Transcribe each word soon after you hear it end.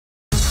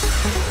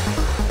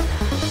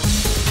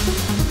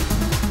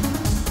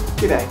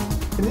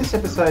G'day! In this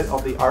episode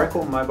of the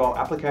Oracle Mobile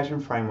Application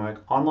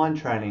Framework online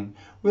training,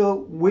 we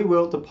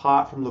will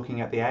depart from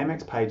looking at the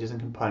AMX pages and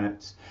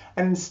components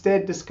and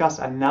instead discuss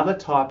another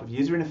type of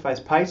user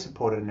interface page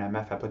supported in our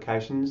MAF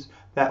applications,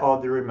 that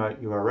of the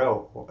remote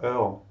URL or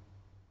URL.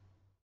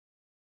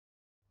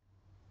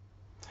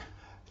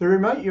 The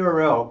remote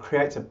URL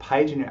creates a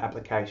page in your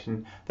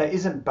application that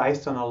isn't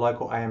based on a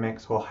local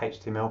AMX or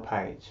HTML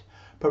page,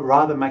 but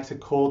rather makes a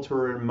call to a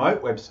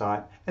remote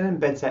website and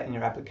embeds that in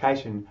your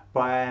application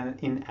via an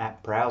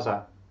in-app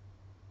browser.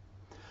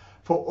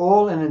 For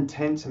all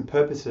intents and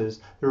purposes,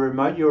 the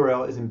remote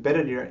URL is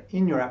embedded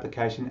in your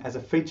application as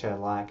a feature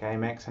like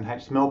AMX and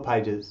HTML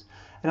pages,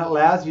 and it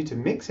allows you to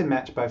mix and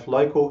match both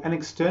local and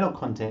external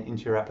content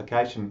into your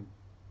application.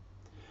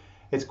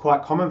 It's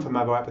quite common for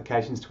mobile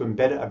applications to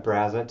embed a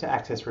browser to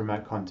access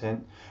remote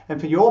content,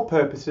 and for your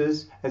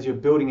purposes, as you're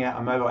building out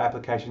a mobile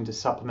application to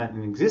supplement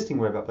an existing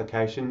web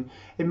application,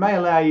 it may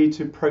allow you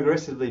to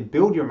progressively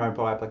build your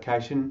mobile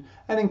application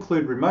and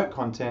include remote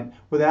content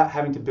without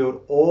having to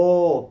build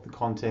all the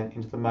content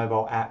into the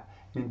mobile app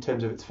in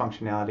terms of its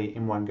functionality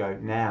in one go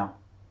now.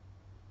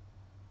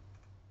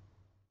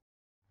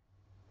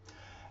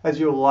 As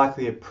you'll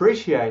likely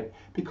appreciate,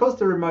 because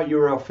the remote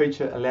URL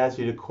feature allows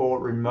you to call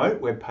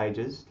remote web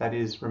pages, that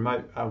is,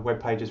 remote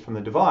web pages from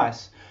the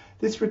device,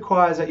 this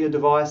requires that your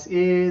device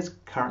is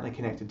currently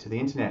connected to the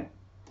internet.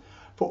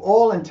 For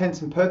all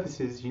intents and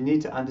purposes, you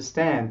need to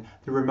understand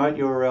the remote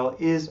URL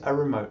is a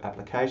remote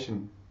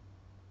application.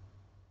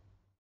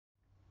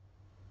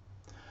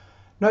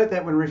 Note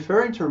that when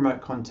referring to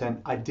remote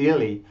content,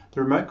 ideally,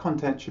 the remote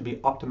content should be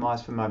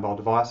optimized for mobile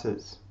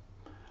devices.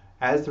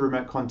 As the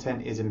remote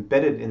content is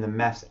embedded in the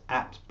MAF's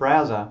apps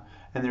browser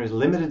and there is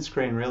limited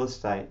screen real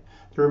estate,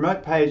 the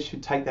remote page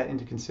should take that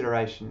into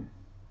consideration.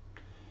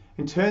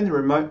 In turn, the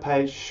remote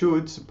page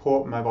should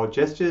support mobile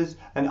gestures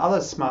and other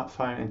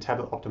smartphone and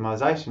tablet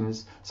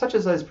optimizations, such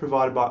as those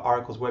provided by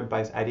Oracle's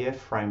web-based ADF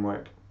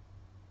framework.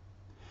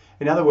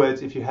 In other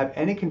words, if you have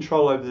any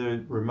control over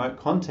the remote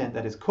content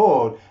that is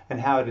called and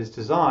how it is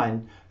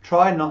designed,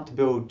 try not to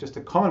build just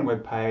a common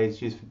web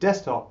page used for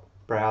desktop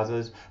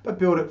browsers, but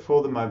build it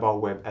for the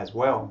mobile web as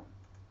well.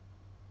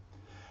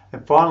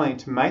 And finally,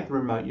 to make the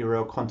remote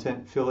URL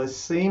content feel as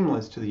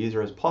seamless to the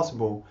user as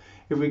possible,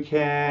 if we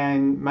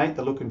can make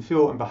the look and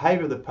feel and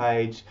behavior of the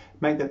page,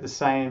 make that the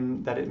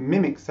same, that it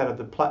mimics that of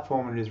the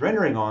platform it is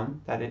rendering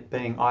on, that it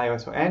being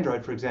iOS or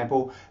Android, for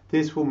example,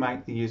 this will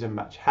make the user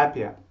much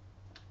happier.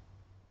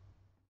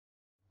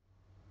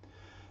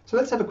 So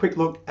let's have a quick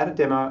look at a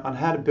demo on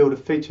how to build a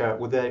feature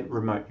with a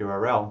remote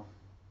URL.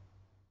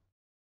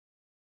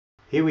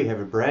 Here we have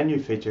a brand new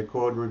feature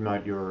called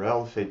Remote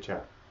URL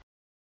feature.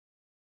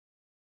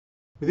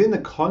 Within the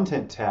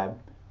Content tab,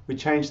 we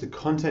change the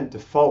content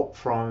default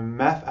from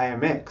MAF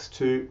AMX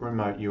to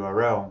Remote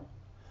URL.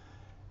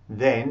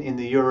 Then in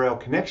the URL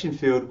connection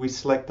field, we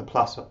select the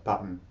plus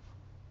button.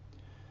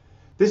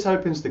 This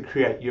opens the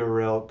Create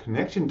URL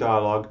Connection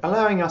dialog,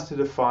 allowing us to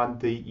define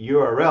the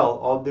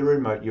URL of the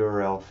Remote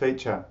URL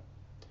feature.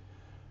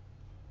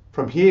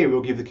 From here,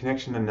 we'll give the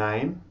connection a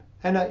name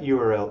and a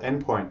URL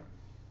endpoint.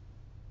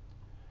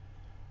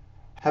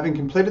 Having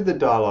completed the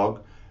dialog,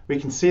 we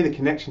can see the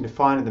connection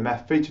defined in the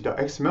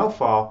MAF-feature.xml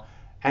file,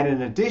 and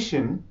in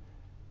addition,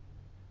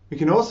 we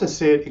can also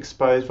see it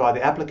exposed via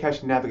the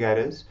Application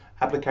Navigator's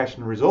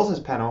Application Resources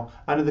panel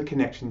under the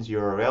Connections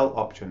URL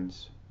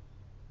options.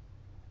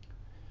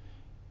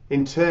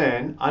 In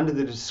turn, under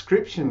the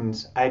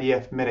Descriptions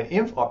ADF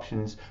Meta-Inf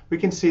options, we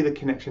can see the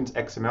Connections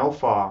XML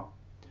file.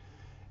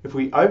 If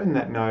we open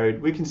that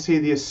node, we can see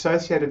the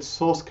associated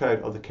source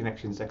code of the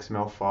Connections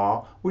XML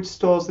file, which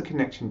stores the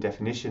connection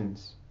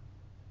definitions.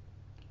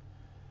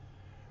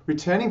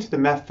 Returning to the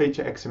MAF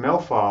feature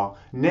XML file,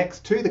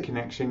 next to the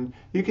connection,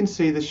 you can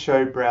see the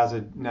Show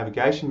Browser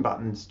Navigation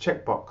buttons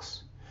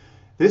checkbox.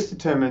 This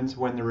determines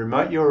when the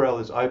remote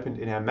URL is opened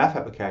in our MAF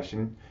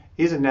application,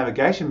 is a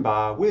navigation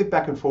bar with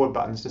back and forward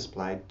buttons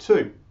displayed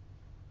too.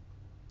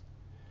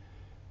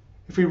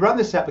 If we run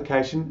this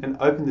application and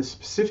open the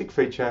specific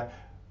feature,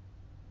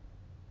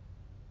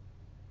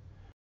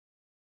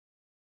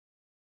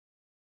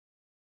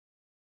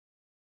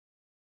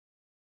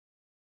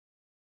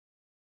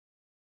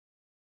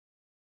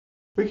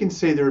 we can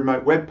see the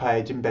remote web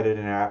page embedded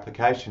in our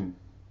application.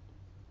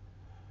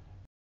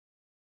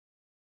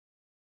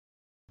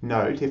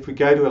 Note, if we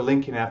go to a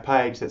link in our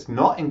page that's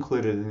not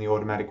included in the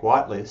automatic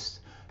whitelist,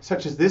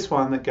 such as this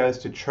one that goes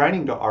to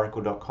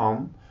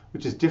training.oracle.com,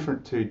 which is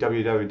different to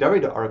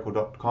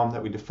www.oracle.com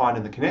that we defined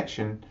in the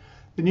connection,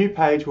 the new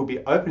page will be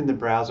open in the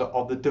browser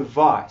of the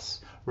device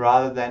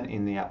rather than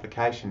in the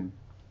application.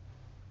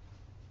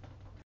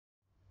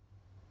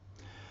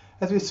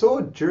 As we saw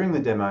during the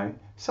demo,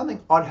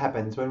 something odd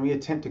happens when we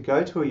attempt to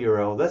go to a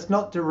URL that's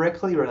not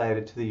directly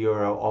related to the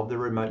URL of the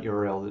remote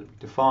URL that we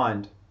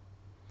defined.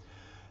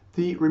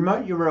 The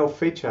remote URL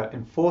feature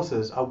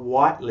enforces a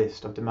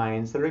whitelist of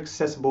domains that are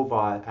accessible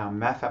via our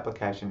MAF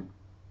application.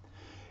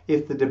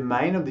 If the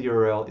domain of the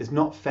URL is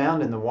not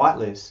found in the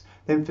whitelist,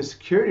 then for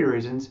security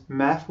reasons,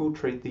 MAF will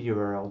treat the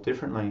URL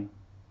differently.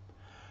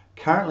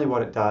 Currently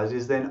what it does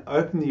is then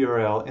open the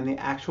URL in the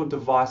actual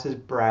device's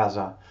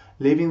browser,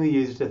 leaving the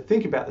user to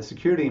think about the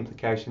security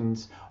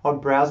implications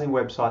of browsing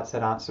websites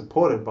that aren't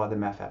supported by the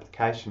MAF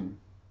application.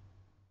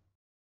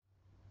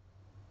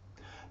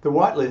 The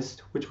whitelist,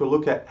 which we'll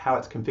look at how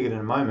it's configured in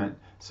a moment,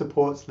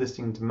 supports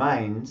listing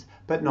domains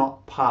but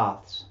not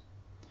paths.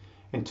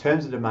 In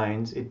terms of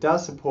domains, it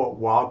does support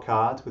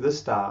wildcards with a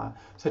star,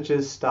 such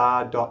as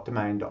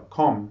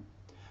star.domain.com,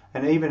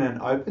 and even an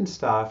open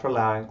star for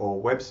allowing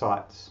all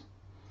websites.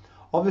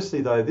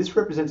 Obviously though, this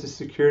represents a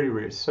security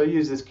risk, so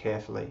use this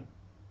carefully.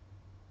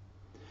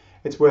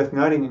 It's worth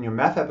noting in your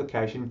MAF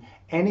application,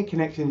 any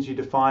connections you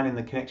define in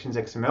the connections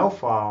XML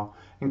file,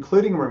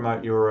 including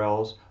remote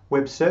URLs,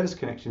 web service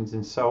connections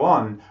and so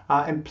on,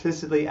 are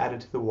implicitly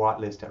added to the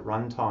whitelist at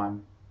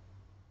runtime.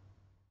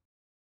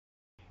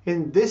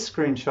 In this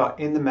screenshot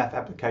in the MAF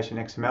application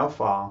XML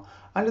file,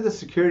 under the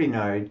security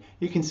node,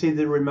 you can see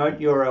the remote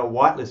URL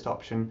whitelist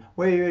option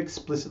where you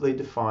explicitly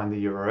define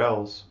the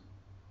URLs.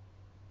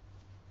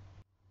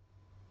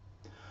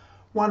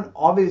 One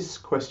obvious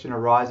question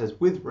arises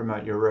with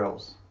remote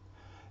URLs.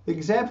 The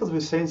examples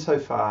we've seen so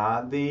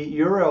far, the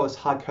URL is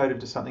hard-coded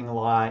to something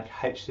like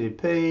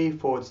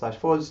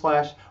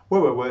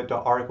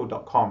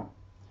http://www.oracle.com.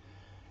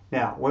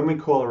 Now, when we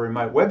call a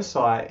remote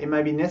website, it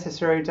may be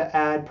necessary to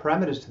add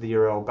parameters to the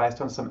URL based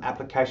on some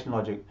application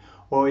logic,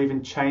 or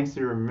even change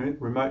the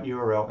remote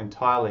URL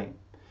entirely.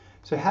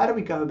 So how do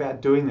we go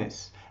about doing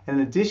this?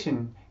 And in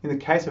addition, in the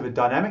case of a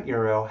dynamic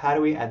URL, how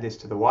do we add this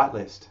to the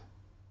whitelist?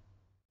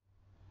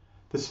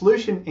 The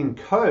solution in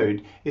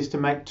code is to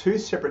make two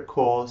separate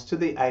calls to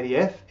the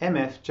ADF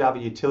MF Java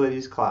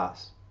Utilities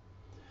class.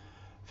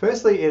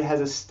 Firstly, it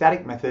has a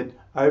static method,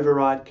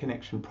 override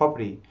connection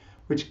property,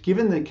 which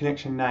given the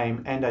connection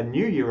name and a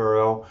new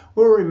URL,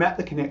 will remap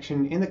the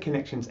connection in the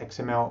connections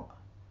XML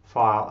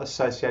file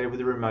associated with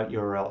the remote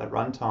URL at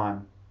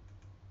runtime.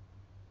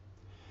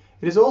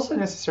 It is also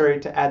necessary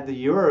to add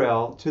the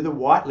URL to the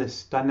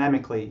whitelist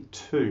dynamically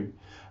too,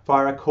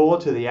 via a call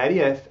to the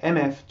ADF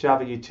MF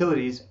Java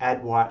Utilities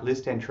add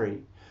whitelist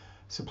entry,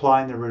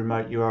 supplying the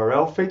remote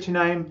URL feature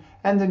name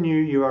and the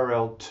new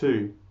URL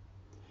too.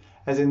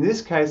 As in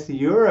this case,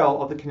 the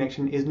URL of the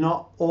connection is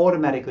not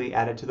automatically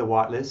added to the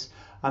whitelist,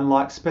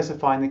 unlike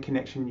specifying the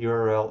connection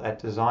URL at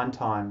design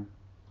time.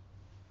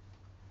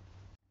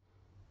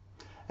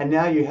 And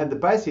now you have the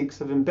basics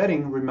of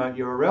embedding remote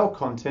URL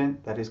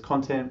content, that is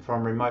content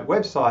from remote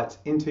websites,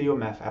 into your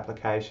MAF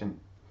application.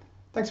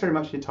 Thanks very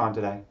much for your time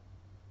today.